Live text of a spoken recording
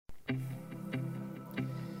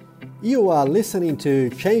You are listening to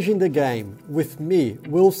Changing the Game with me,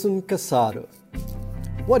 Wilson Casado.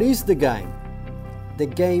 What is the game? The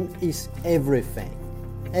game is everything.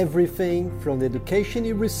 Everything from the education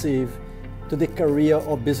you receive to the career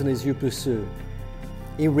or business you pursue.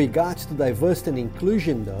 In regards to diversity and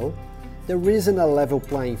inclusion though, there isn't a level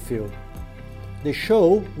playing field. The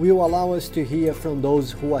show will allow us to hear from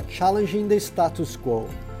those who are challenging the status quo.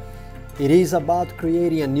 It is about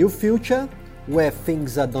creating a new future where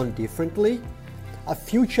things are done differently, a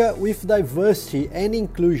future with diversity and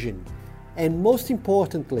inclusion, and most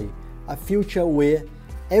importantly, a future where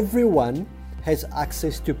everyone has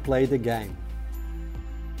access to play the game.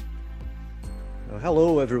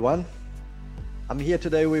 Hello everyone. I'm here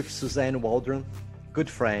today with Suzanne Waldron,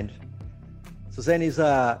 good friend. Suzanne is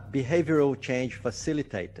a behavioral change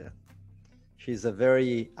facilitator. She's a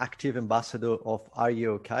very active ambassador of Are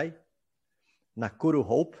You OK? Nakuru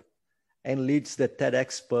Hope, and leads the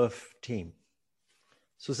TEDx Perth team.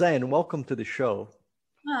 Suzanne, welcome to the show.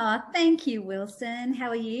 Oh, thank you, Wilson. How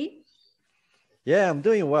are you? Yeah, I'm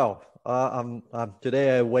doing well.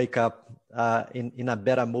 Today I wake up in a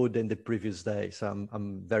better mood than the previous day, so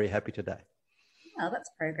I'm very happy today. Oh,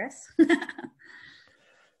 that's progress.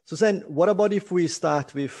 Suzanne, what about if we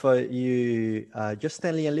start with you just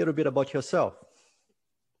telling a little bit about yourself?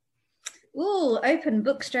 Ooh, open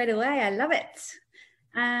book straight away. I love it.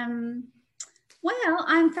 Well,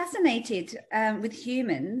 I'm fascinated with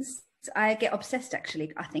humans. I get obsessed,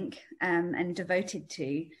 actually, I think, and devoted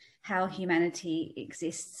to how humanity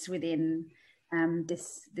exists within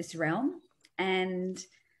this realm and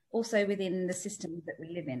also within the systems that we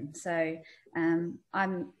live in. So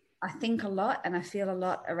I think a lot and I feel a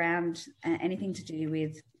lot around anything to do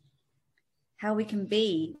with how we can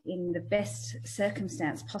be in the best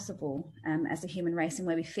circumstance possible as a human race and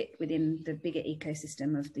where we fit within the bigger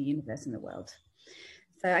ecosystem of the universe and the world.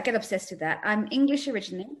 So I get obsessed with that. I'm English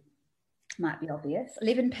originally, might be obvious. I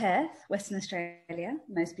live in Perth, Western Australia,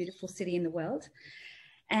 most beautiful city in the world.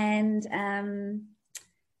 And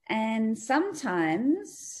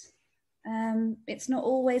sometimes it's not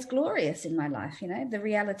always glorious in my life, you know, the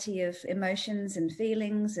reality of emotions and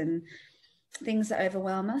feelings and things that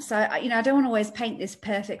overwhelm us. So, I don't want to always paint this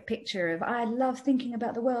perfect picture of I love thinking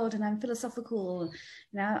about the world and I'm philosophical.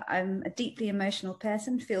 I'm a deeply emotional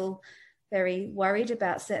person, feel very worried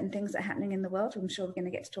about certain things that are happening in the world. I'm sure we're going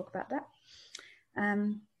to get to talk about that.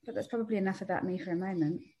 But that's probably enough about me for a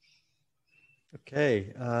moment.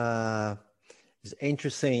 Okay. It's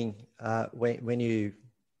interesting when you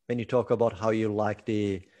talk about how you like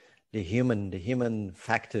the human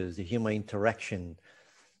factors, the human interaction.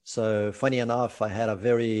 So funny enough, I had a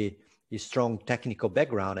very strong technical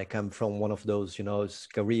background. I come from one of those,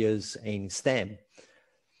 careers in STEM.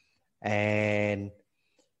 And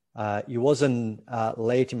it wasn't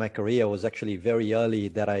late in my career. It was actually very early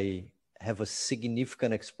that I have a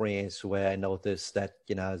significant experience where I noticed that,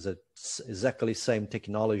 it's exactly same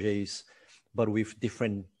technologies, but with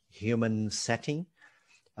different human setting,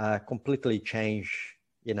 completely change,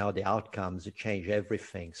 the outcomes, it changed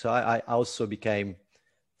everything. So I also became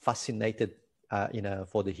fascinated,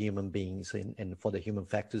 for the human beings and for the human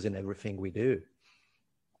factors in everything we do.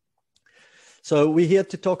 So we're here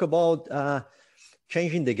to talk about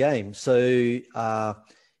changing the game. So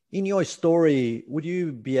in your story, would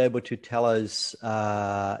you be able to tell us,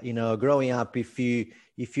 growing up, if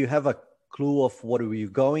you have a clue of what were you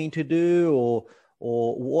going to do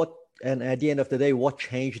or what, and at the end of the day, what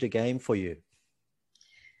changed the game for you?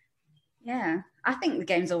 Yeah, I think the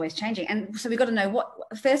game's always changing. And so we've got to know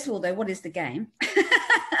first of all, though, what is the game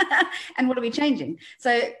and what are we changing?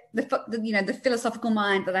 So the philosophical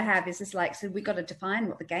mind that I have is just so we've got to define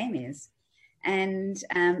what the game is. And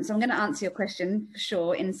so I'm going to answer your question for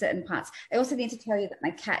sure in certain parts. I also need to tell you that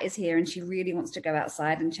my cat is here and she really wants to go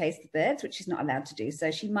outside and chase the birds, which she's not allowed to do.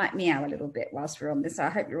 So she might meow a little bit whilst we're on this. So I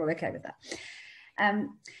hope you're all okay with that.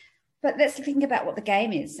 But let's think about what the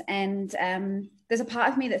game is. And there's a part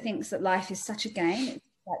of me that thinks that life is such a game.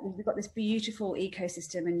 It's like we've got this beautiful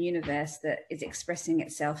ecosystem and universe that is expressing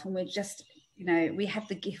itself. And we're just, we have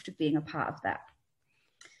the gift of being a part of that.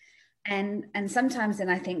 And sometimes then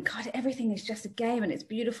I think, God, everything is just a game and it's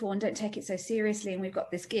beautiful and don't take it so seriously. And we've got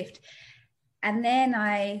this gift. And then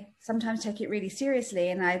I sometimes take it really seriously.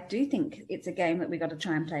 And I do think it's a game that we've got to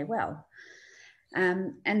try and play well.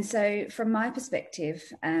 And so from my perspective,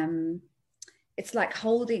 it's like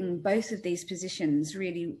holding both of these positions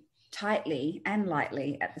really tightly and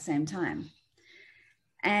lightly at the same time.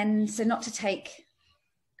 And so not to take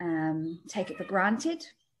it for granted,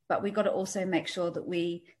 but we've got to also make sure that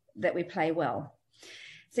we play well.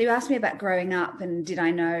 So you asked me about growing up and did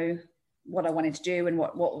I know what I wanted to do and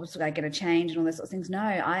what was I going to change and all those sorts of things. No,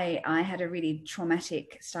 I had a really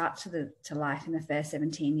traumatic start to life in the first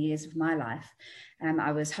 17 years of my life.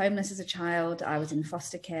 I was homeless as a child. I was in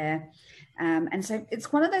foster care. And so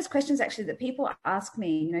it's one of those questions actually that people ask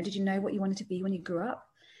me, you know, did you know what you wanted to be when you grew up?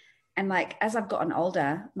 And like, as I've gotten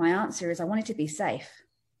older, my answer is I wanted to be safe.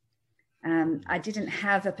 I didn't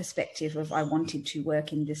have a perspective of I wanted to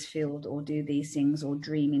work in this field or do these things or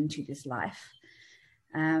dream into this life.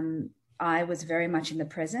 I was very much in the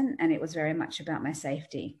present, and it was very much about my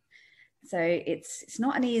safety. So it's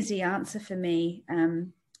not an easy answer for me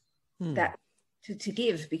that to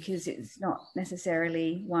give, because it's not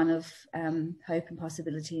necessarily one of hope and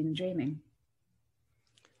possibility and dreaming.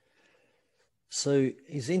 So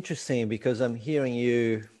it's interesting because I'm hearing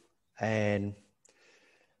you, and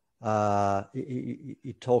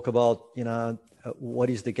you talk about, you know,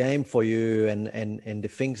 what is the game for you, and the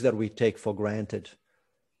things that we take for granted.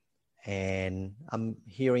 And I'm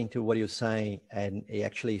hearing to what you're saying, and it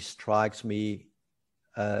actually strikes me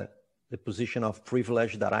the position of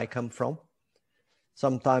privilege that I come from.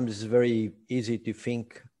 Sometimes it's very easy to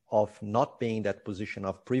think of not being that position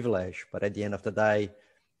of privilege, but at the end of the day,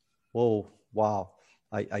 oh, wow,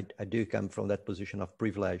 I do come from that position of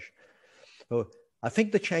privilege. So I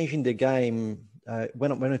think the change in the game,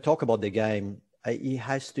 when I talk about the game, it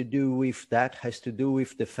has to do with that, has to do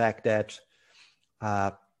with the fact that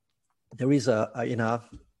there is a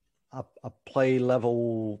play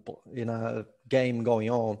level, you know, game going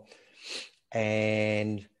on,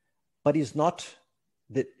 but it's not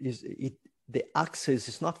that the access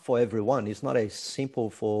is not for everyone. It's not as simple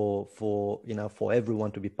for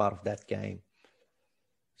everyone to be part of that game.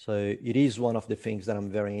 So it is one of the things that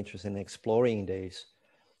I'm very interested in exploring these.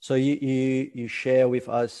 So you share with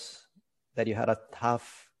us that you had a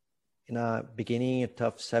tough, beginning, a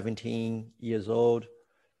tough 17 years old,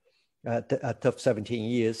 a tough 17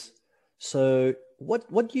 years. So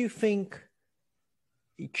what do you think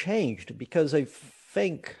it changed? Because I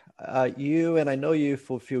think you, and I know you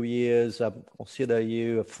for a few years, I consider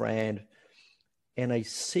you a friend, and I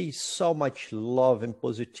see so much love and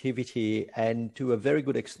positivity, and to a very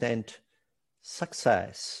good extent,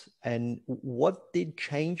 success. And what did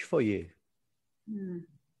change for you?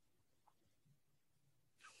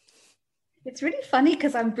 It's really funny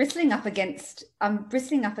because I'm bristling up against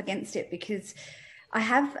it, because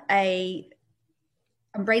I'm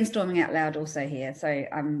brainstorming out loud also here. So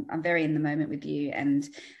I'm very in the moment with you, and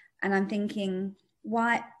I'm thinking,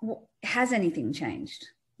 why has anything changed?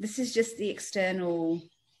 This is just the external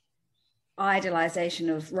idealization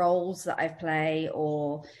of roles that I play,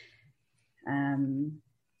 or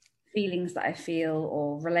feelings that I feel,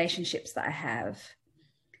 or relationships that I have.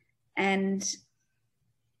 And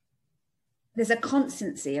there's a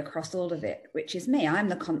constancy across all of it, which is me. I'm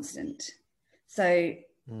the constant. So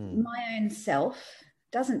my own self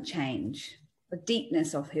doesn't change. The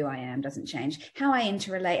deepness of who I am doesn't change. How I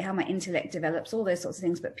interrelate, how my intellect develops, all those sorts of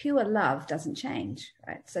things, but pure love doesn't change,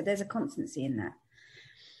 right? So there's a constancy in that.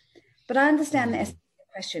 But I understand the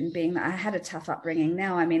question being that I had a tough upbringing.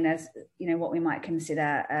 Now I'm in, as you know, what we might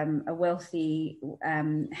consider a wealthy,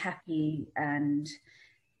 happy, and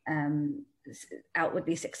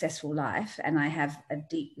outwardly successful life, and I have a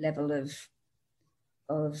deep level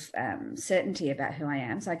of certainty about who I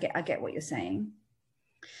am. So I get what you're saying.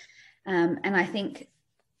 And I think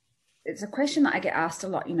it's a question that I get asked a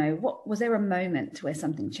lot, you know, was there a moment where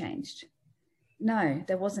something changed? No,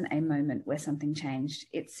 there wasn't a moment where something changed.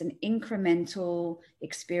 It's an incremental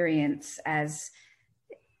experience as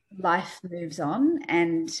life moves on,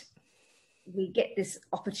 and we get this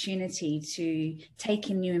opportunity to take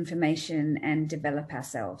in new information and develop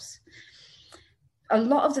ourselves. A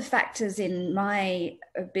lot of the factors in my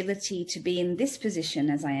ability to be in this position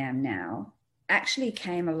as I am now actually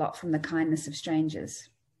came a lot from the kindness of strangers.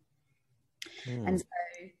 And so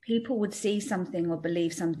people would see something or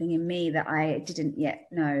believe something in me that I didn't yet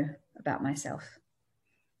know about myself.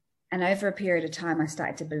 And over a period of time, I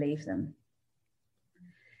started to believe them.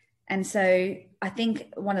 And so I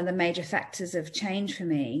think one of the major factors of change for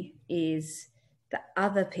me is that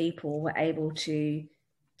other people were able to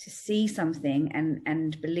see something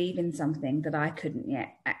and believe in something that I couldn't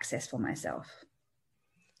yet access for myself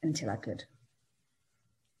until I could.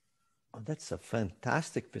 Oh, that's a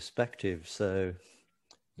fantastic perspective. So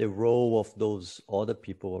the role of those other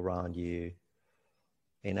people around you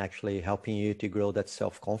in actually helping you to grow that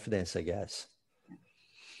self-confidence, I guess.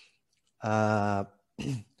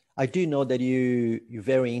 I do know that you're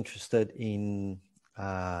very interested in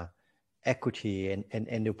equity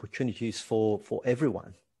and opportunities for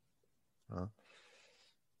everyone.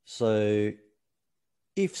 So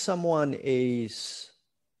if someone is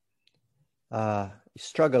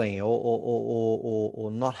struggling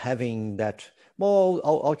or not having that, well,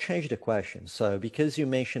 I'll change the question. So because you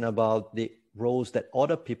mentioned about the roles that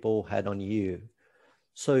other people had on you,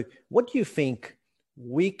 so what do you think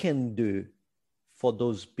we can do for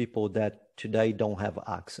those people that today don't have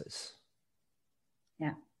access?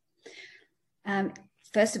 Yeah.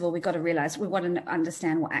 First of all, we've got to realize we want to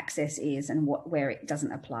understand what access is and where it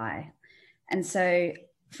doesn't apply. And so,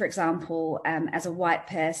 for example, as a white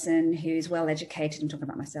person who's well educated, I'm talking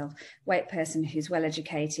about myself, white person who's well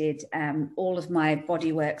educated, all of my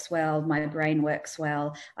body works well, my brain works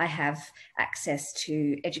well. I have access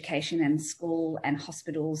to education and school and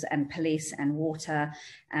hospitals and police and water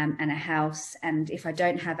and a house. And if I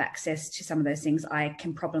don't have access to some of those things, I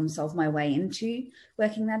can problem solve my way into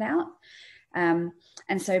working that out.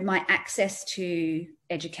 And so my access to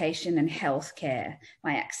education and healthcare,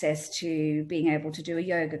 my access to being able to do a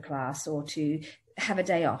yoga class or to have a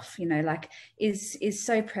day off, you know, like is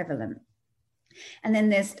so prevalent. And then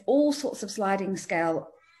there's all sorts of sliding scale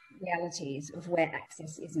realities of where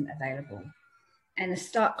access isn't available. And the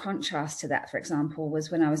stark contrast to that, for example,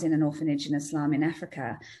 was when I was in an orphanage in a slum in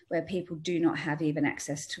Africa, where people do not have even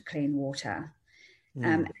access to clean water.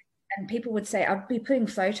 And people would say, I'd be putting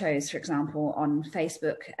photos, for example, on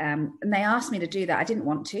Facebook. And they asked me to do that. I didn't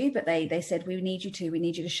want to, but they said, we need you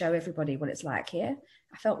to show everybody what it's like here.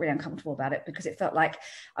 I felt really uncomfortable about it because it felt like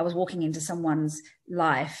I was walking into someone's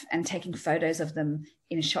life and taking photos of them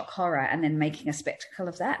in shock horror and then making a spectacle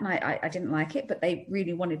of that. And I didn't like it, but they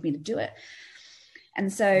really wanted me to do it.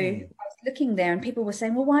 And so I was looking there and people were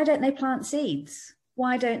saying, well, why don't they plant seeds?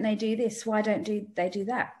 Why don't they do this? Why don't they do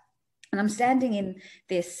that? And I'm standing in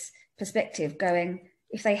this perspective going,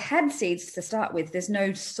 if they had seeds to start with, there's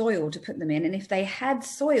no soil to put them in. And if they had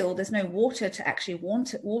soil, there's no water to actually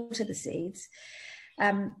water the seeds.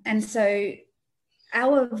 And so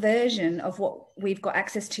our version of what we've got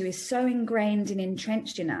access to is so ingrained and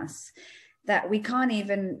entrenched in us that we can't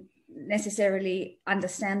even necessarily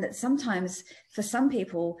understand that sometimes for some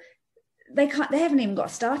people, they haven't even got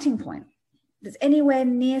a starting point that's anywhere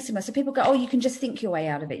near similar. So people go, oh, you can just think your way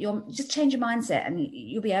out of it. You'll just change your mindset and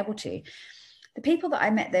you'll be able to. The people that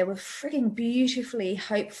I met there were frigging beautifully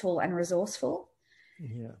hopeful and resourceful.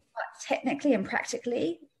 Yeah. But technically and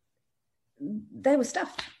practically, they were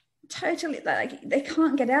stuffed. Totally, like they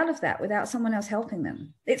can't get out of that without someone else helping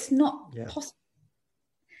them. It's not possible.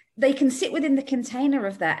 They can sit within the container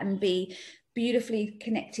of that and be beautifully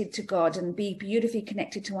connected to God and be beautifully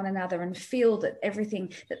connected to one another and feel that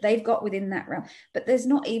everything that they've got within that realm, but there's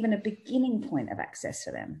not even a beginning point of access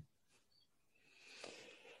for them.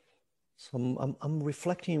 So I'm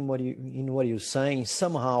reflecting in what you're saying.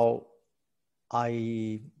 Somehow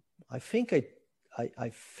I think I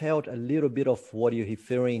felt a little bit of what you're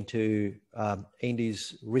referring to in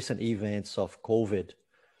these recent events of COVID.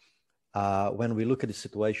 When we look at the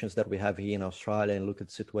situations that we have here in Australia and look at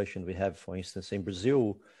the situation we have, for instance, in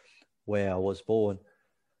Brazil, where I was born.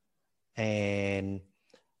 And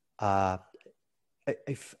I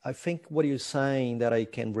think what you're saying that I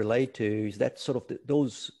can relate to is that sort of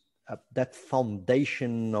that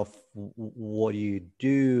foundation of what you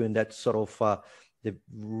do and that sort of the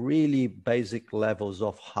really basic levels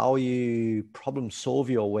of how you problem solve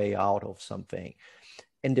your way out of something.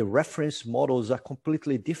 And the reference models are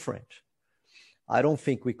completely different. I don't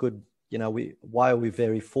think we could, while we're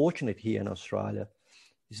very fortunate here in Australia,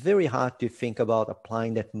 it's very hard to think about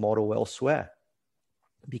applying that model elsewhere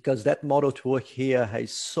because that model to work here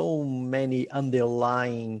has so many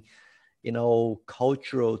underlying,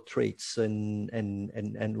 cultural traits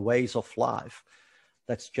and ways of life.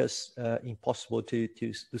 That's just impossible to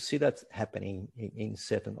see that happening in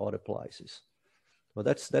certain other places. Well,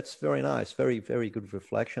 that's very nice. Very, very good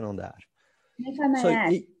reflection on that. If I may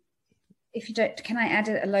add, if you don't, can I add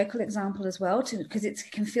a local example as well? Because it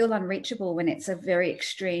can feel unreachable when it's a very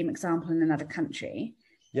extreme example in another country.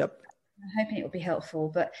 Yep. I'm hoping it will be helpful,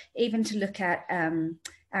 but even to look at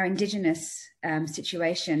our Indigenous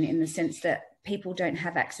situation in the sense that people don't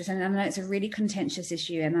have access. And I know it's a really contentious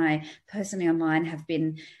issue, and I personally online have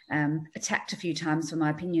been attacked a few times for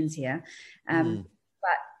my opinions here. But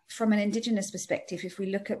from an Indigenous perspective, if we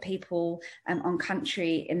look at people on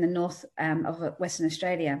country in the north of Western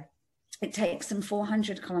Australia, it takes them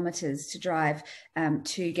 400 kilometres to drive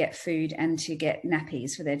to get food and to get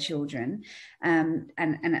nappies for their children. And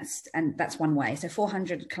that's one way. So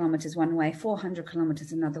 400 kilometres one way, 400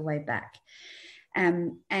 kilometres another way back.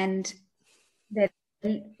 And they're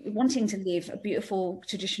wanting to live a beautiful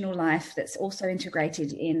traditional life that's also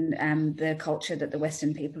integrated in the culture that the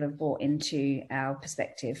Western people have brought into our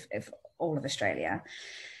perspective all of Australia.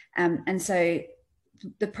 And so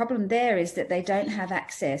the problem there is that they don't have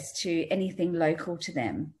access to anything local to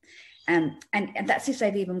them. And that's if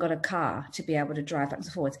they've even got a car to be able to drive backwards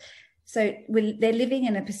and forwards. So they're living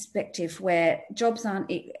in a perspective where jobs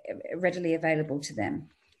aren't readily available to them.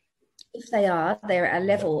 If they are, they're at a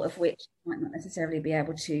level of which they might not necessarily be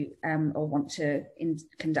able to or want to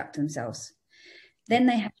conduct themselves. Then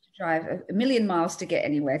they have to drive a million miles to get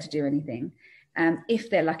anywhere to do anything, if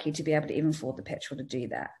they're lucky to be able to even afford the petrol to do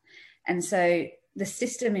that. And so the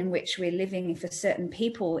system in which we're living for certain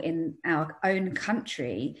people in our own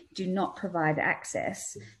country do not provide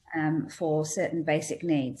access for certain basic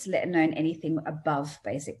needs, let alone anything above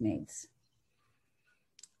basic needs.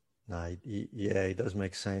 No, yeah, it does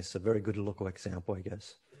make sense. A very good local example, I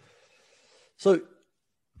guess. So,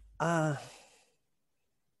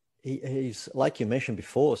 he's like you mentioned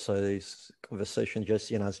before. So this conversation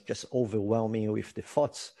just just overwhelming with the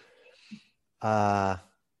thoughts.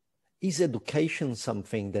 Is education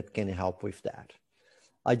something that can help with that?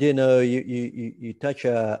 I do know you touch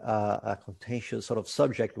a contentious sort of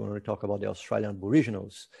subject when we talk about the Australian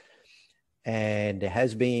Aboriginals, and there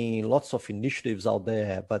has been lots of initiatives out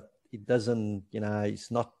there, but it doesn't,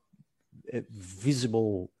 it's not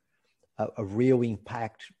visible, a real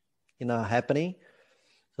impact, happening.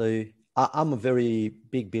 So I'm a very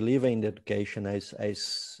big believer in education as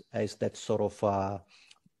that sort of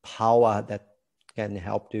power that can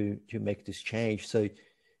help to make this change. So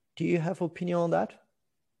do you have an opinion on that?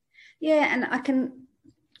 Yeah, and I've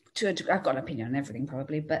got an opinion on everything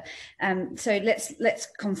probably, but so let's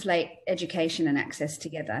conflate education and access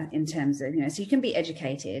together in terms of, so you can be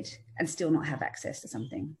educated and still not have access to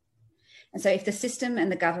something. And so if the system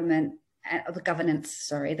and the government, or the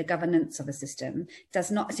governance of a system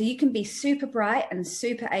does not, so you can be super bright and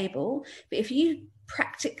super able, but if you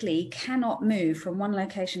practically cannot move from one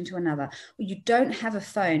location to another, or you don't have a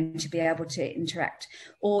phone to be able to interact,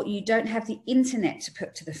 or you don't have the internet to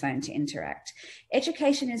put to the phone to interact.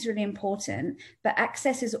 Education is really important, but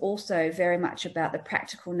access is also very much about the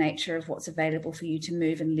practical nature of what's available for you to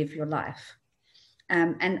move and live your life.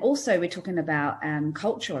 And also we're talking about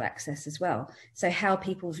cultural access as well. So how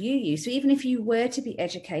people view you. So even if you were to be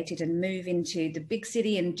educated and move into the big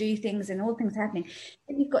city and do things and all things happening,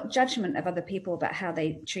 then you've got judgment of other people about how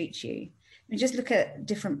they treat you. I mean, just look at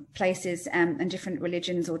different places and different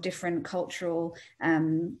religions or different cultural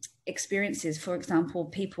experiences. For example,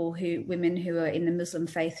 women who are in the Muslim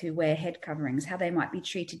faith who wear head coverings, how they might be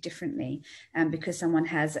treated differently because someone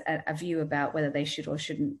has a view about whether they should or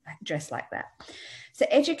shouldn't dress like that. So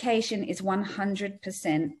education is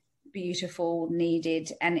 100% beautiful,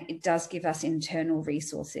 needed, and it does give us internal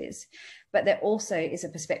resources. But there also is a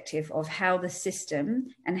perspective of how the system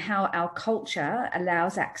and how our culture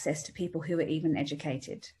allows access to people who are even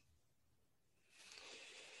educated.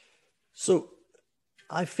 So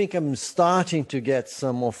I think I'm starting to get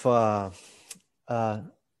some of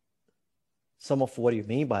what you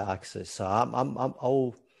mean by access.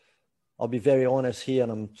 I'll be very honest here,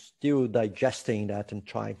 and I'm still digesting that and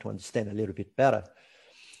trying to understand a little bit better.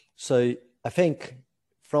 So I think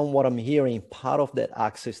from what I'm hearing, part of that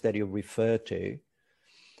access that you refer to,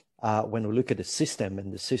 when we look at the system,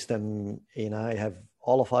 and the system, have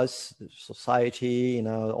all of us, society,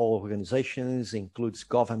 all organizations, includes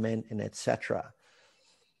government and etc.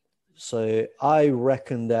 So I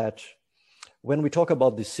reckon that when we talk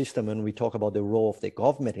about the system and we talk about the role of the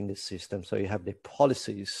government in the system, so you have the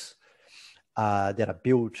policies that are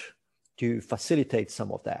built to facilitate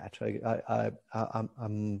some of that.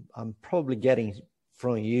 I'm probably getting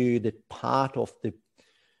from you that part of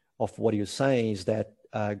what you're saying is that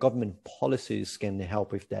government policies can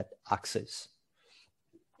help with that access.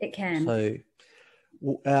 It can. So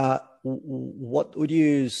what would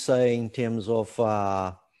you say in terms of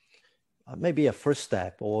maybe a first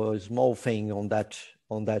step or a small thing on that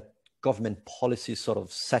government policy sort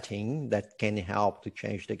of setting that can help to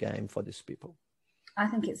change the game for these people? I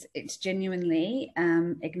think it's genuinely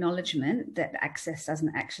acknowledgement that access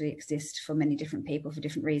doesn't actually exist for many different people for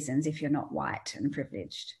different reasons if you're not white and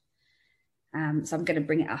privileged. So I'm going to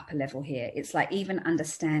bring it up a level here. It's like even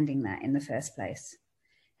understanding that in the first place.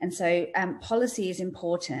 And so policy is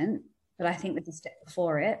important, but I think there's a step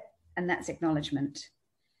before it, and that's acknowledgement.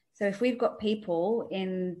 So if we've got people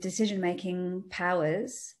in decision-making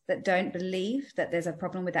powers that don't believe that there's a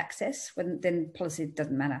problem with access, then policy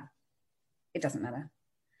doesn't matter. It doesn't matter.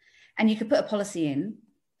 And you could put a policy in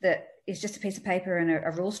that is just a piece of paper and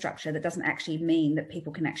a rule structure that doesn't actually mean that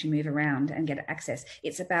people can actually move around and get access.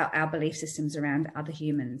 It's about our belief systems around other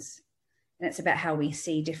humans. And it's about how we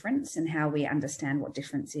see difference and how we understand what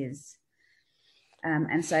difference is.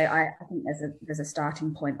 And so I think there's a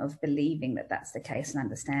starting point of believing that that's the case and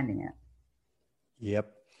understanding it.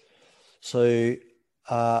 Yep. So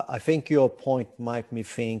I think your point made me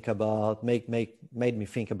think about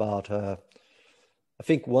I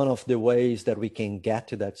think one of the ways that we can get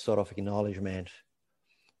to that sort of acknowledgement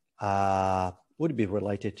would be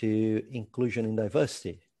related to inclusion and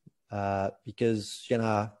diversity, because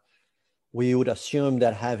we would assume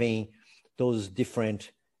that having those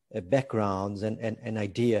different backgrounds and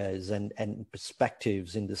ideas and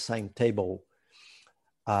perspectives in the same table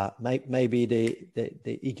maybe the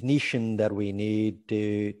ignition that we need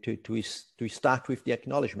to start with the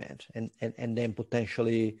acknowledgement and then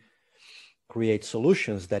potentially create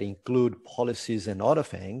solutions that include policies and other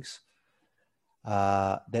things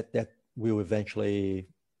that will eventually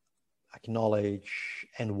acknowledge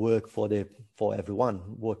and work for everyone,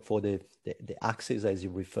 work for the axis as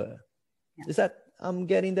you refer. Yeah. Is that I'm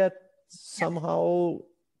getting that somehow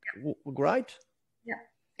right? Yeah.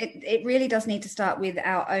 It really does need to start with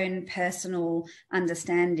our own personal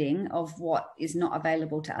understanding of what is not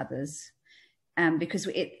available to others. Because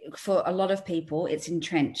for a lot of people, it's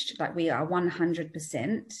entrenched. Like we are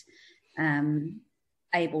 100%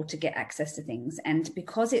 able to get access to things. And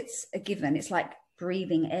because it's a given, it's like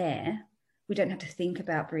breathing air. We don't have to think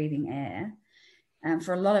about breathing air.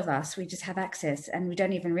 For a lot of us, we just have access and we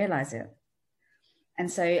don't even realize it. And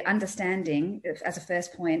so understanding as a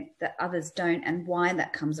first point that others don't, and why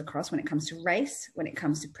that comes across when it comes to race, when it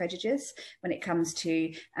comes to prejudice, when it comes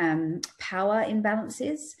to power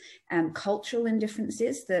imbalances, cultural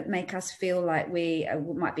indifferences that make us feel like we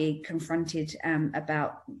might be confronted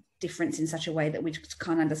about difference in such a way that we just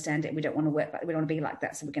can't understand it. We don't want to work, we don't want to be like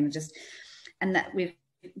that. So we're going to just, and that we've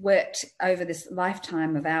worked over this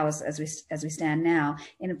lifetime of ours as we stand now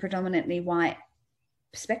in a predominantly white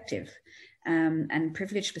perspective. And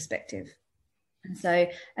privileged perspective. And so,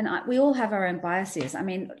 we all have our own biases. I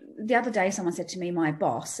mean, the other day someone said to me, my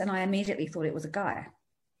boss, and I immediately thought it was a guy.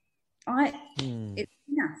 It's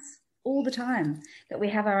us all the time that we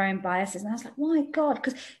have our own biases. And I was like, my God,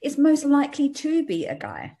 because it's most likely to be a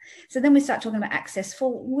guy. So then we start talking about access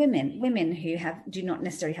for women who do not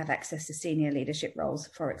necessarily have access to senior leadership roles,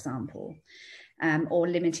 for example, or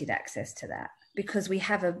limited access to that. Because we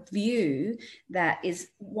have a view that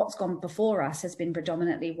is what's gone before us has been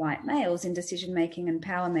predominantly white males in decision-making and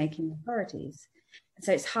power-making authorities. And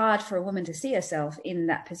so it's hard for a woman to see herself in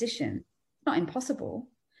that position. Not impossible,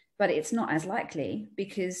 but it's not as likely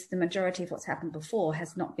because the majority of what's happened before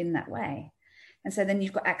has not been that way. And so then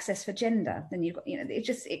you've got access for gender. Then you've got,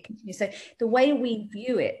 it continues. So the way we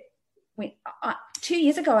view it, 2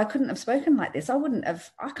 years ago, I couldn't have spoken like this. I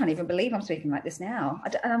can't even believe I'm speaking like this now.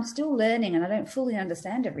 And I'm still learning and I don't fully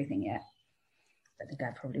understand everything yet. I think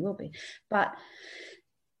I probably will be. But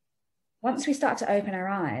once we start to open our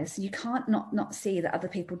eyes, you can't not see that other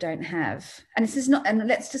people don't have. And this is not, and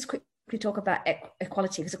let's just quickly talk about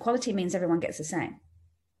equality, because equality means everyone gets the same.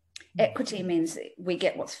 Equity means we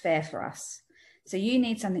get what's fair for us. So you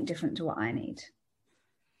need something different to what I need.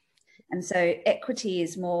 And so equity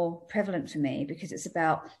is more prevalent for me because it's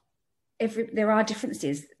about there are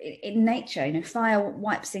differences in nature. Fire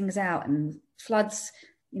wipes things out and floods,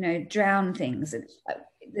 drown things.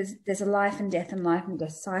 There's a life and death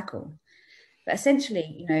cycle. But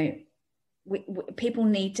essentially, people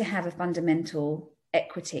need to have a fundamental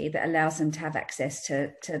equity that allows them to have access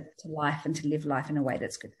to life and to live life in a way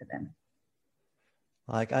that's good for them.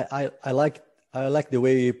 Like I like the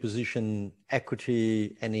way you position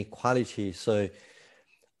equity and equality. So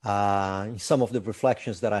in some of the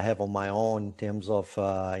reflections that I have on my own in terms of,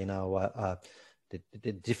 the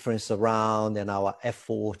difference around and our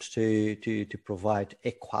effort to provide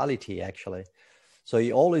equality, actually. So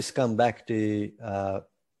you always come back to,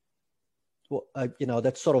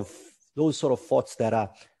 those sort of thoughts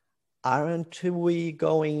that aren't we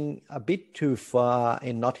going a bit too far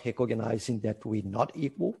in not recognizing that we're not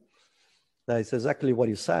equal? That's exactly what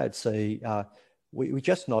you said. So we're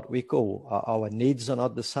just not equal. Our needs are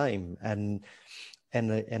not the same, and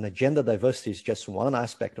gender diversity is just one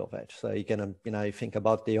aspect of it. So you can you think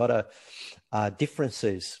about the other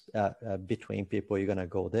differences between people. You're gonna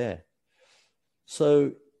go there.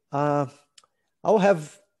 So I'll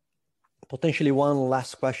have potentially one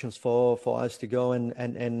last questions for us to go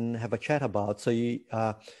and have a chat about. So you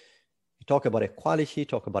talk about equality,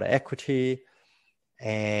 talk about equity.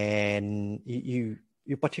 And you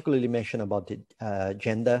particularly mentioned about the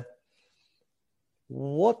gender.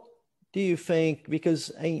 What do you think? Because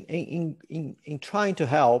in trying to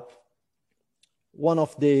help, one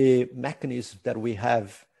of the mechanisms that we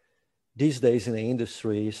have these days in the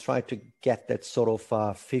industry is try to get that sort of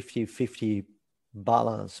 50-50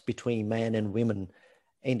 balance between men and women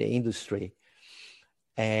in the industry.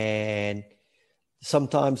 And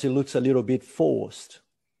sometimes it looks a little bit forced.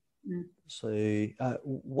 So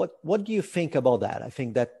what do you think about that? I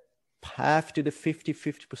think that path to the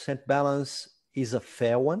 50% balance is a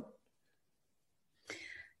fair one.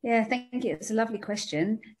 Yeah, thank you. It's a lovely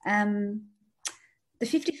question. The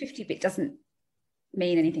 50-50 bit doesn't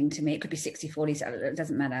mean anything to me. It could be 60-40, so it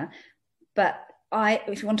doesn't matter. But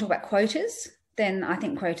if you want to talk about quotas, then I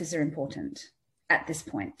think quotas are important at this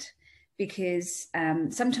point, because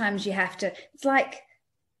sometimes you have to, it's like,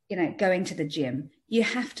 going to the gym. You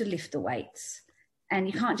have to lift the weights, and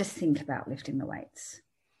you can't just think about lifting the weights.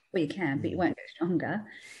 Well, you can, but you won't get stronger.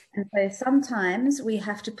 And so sometimes we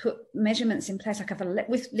have to put measurements in place. Like if I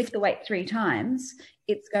lift the weight 3 times,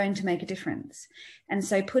 it's going to make a difference. And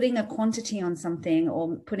so putting a quantity on something,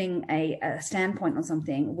 or putting a standpoint on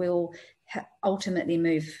something, will ultimately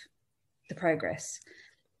move the progress.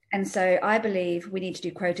 And so I believe we need to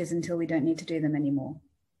do quotas until we don't need to do them anymore.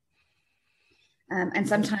 And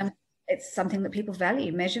sometimes it's something that people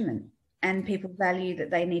value, measurement, and people value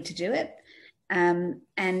that they need to do it. And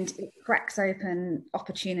it cracks open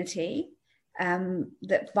opportunity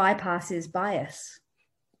that bypasses bias.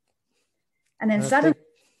 And then suddenly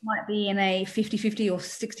might be in a 50-50 or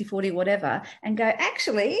 60-40, whatever, and go,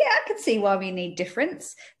 actually, yeah, I can see why we need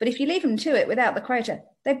difference. But if you leave them to it without the quota,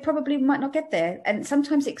 they probably might not get there. And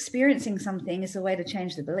sometimes experiencing something is a way to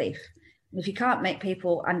change the belief. If you can't make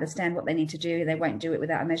people understand what they need to do, they won't do it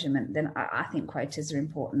without a measurement, then I think quotas are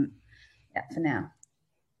important for now.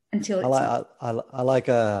 Until it's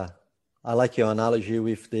I like your analogy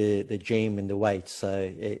with the gym and the weights.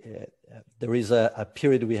 So there is a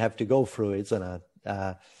period we have to go through, isn't it?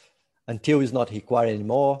 Until it's not required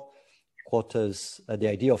anymore. Quotas, the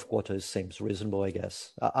idea of quotas seems reasonable, I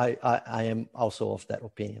guess. I am also of that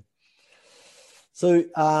opinion. So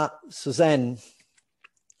Suzanne,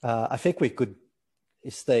 I think we could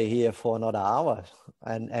stay here for another hour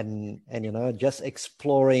and just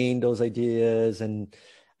exploring those ideas and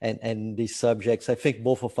these subjects. I think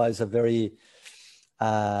both of us are very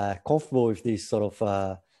comfortable with these sort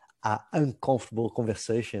of uncomfortable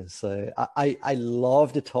conversations. So I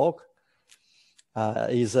love the talk. I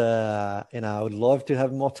would love to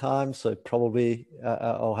have more time. So probably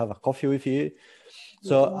I'll have a coffee with you.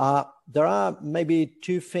 So there are maybe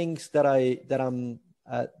 2 things that I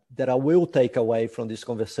will take away from this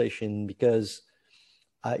conversation, because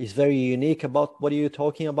it's very unique about what you're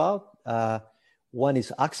talking about. One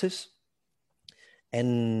is access,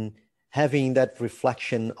 and having that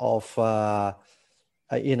reflection of,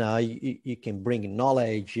 you can bring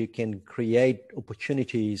knowledge, you can create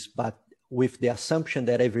opportunities, but with the assumption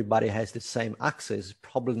that everybody has the same access,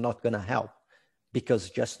 probably not going to help, because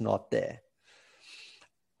it's just not there.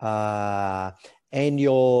 And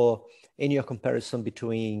your comparison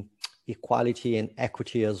between equality and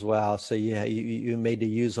equity as well. So yeah, you made the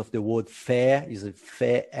use of the word fair. Is it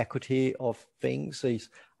fair equity of things? So it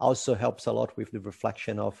also helps a lot with the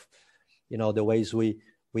reflection of, the ways we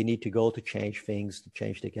need to go to change things, to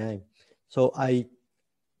change the game. So I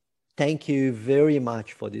thank you very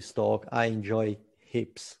much for this talk. I enjoy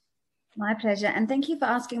heaps. My pleasure. And thank you for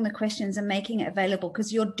asking the questions and making it available,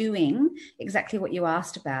 because you're doing exactly what you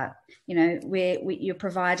asked about. You're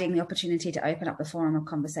providing the opportunity to open up the forum of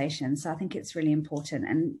conversation. So I think it's really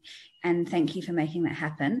important. And thank you for making that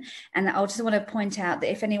happen. And I just want to point out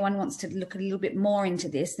that if anyone wants to look a little bit more into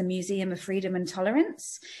this, the Museum of Freedom and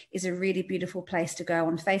Tolerance is a really beautiful place to go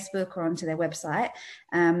on Facebook or onto their website.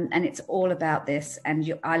 And it's all about this.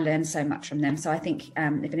 And I learned so much from them. So I think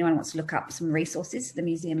if anyone wants to look up some resources, the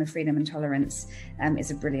Museum of Freedom and Tolerance is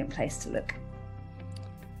a brilliant place to look.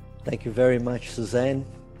 Thank you very much, Suzanne,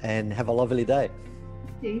 and have a lovely day.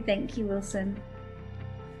 Thank you, Wilson.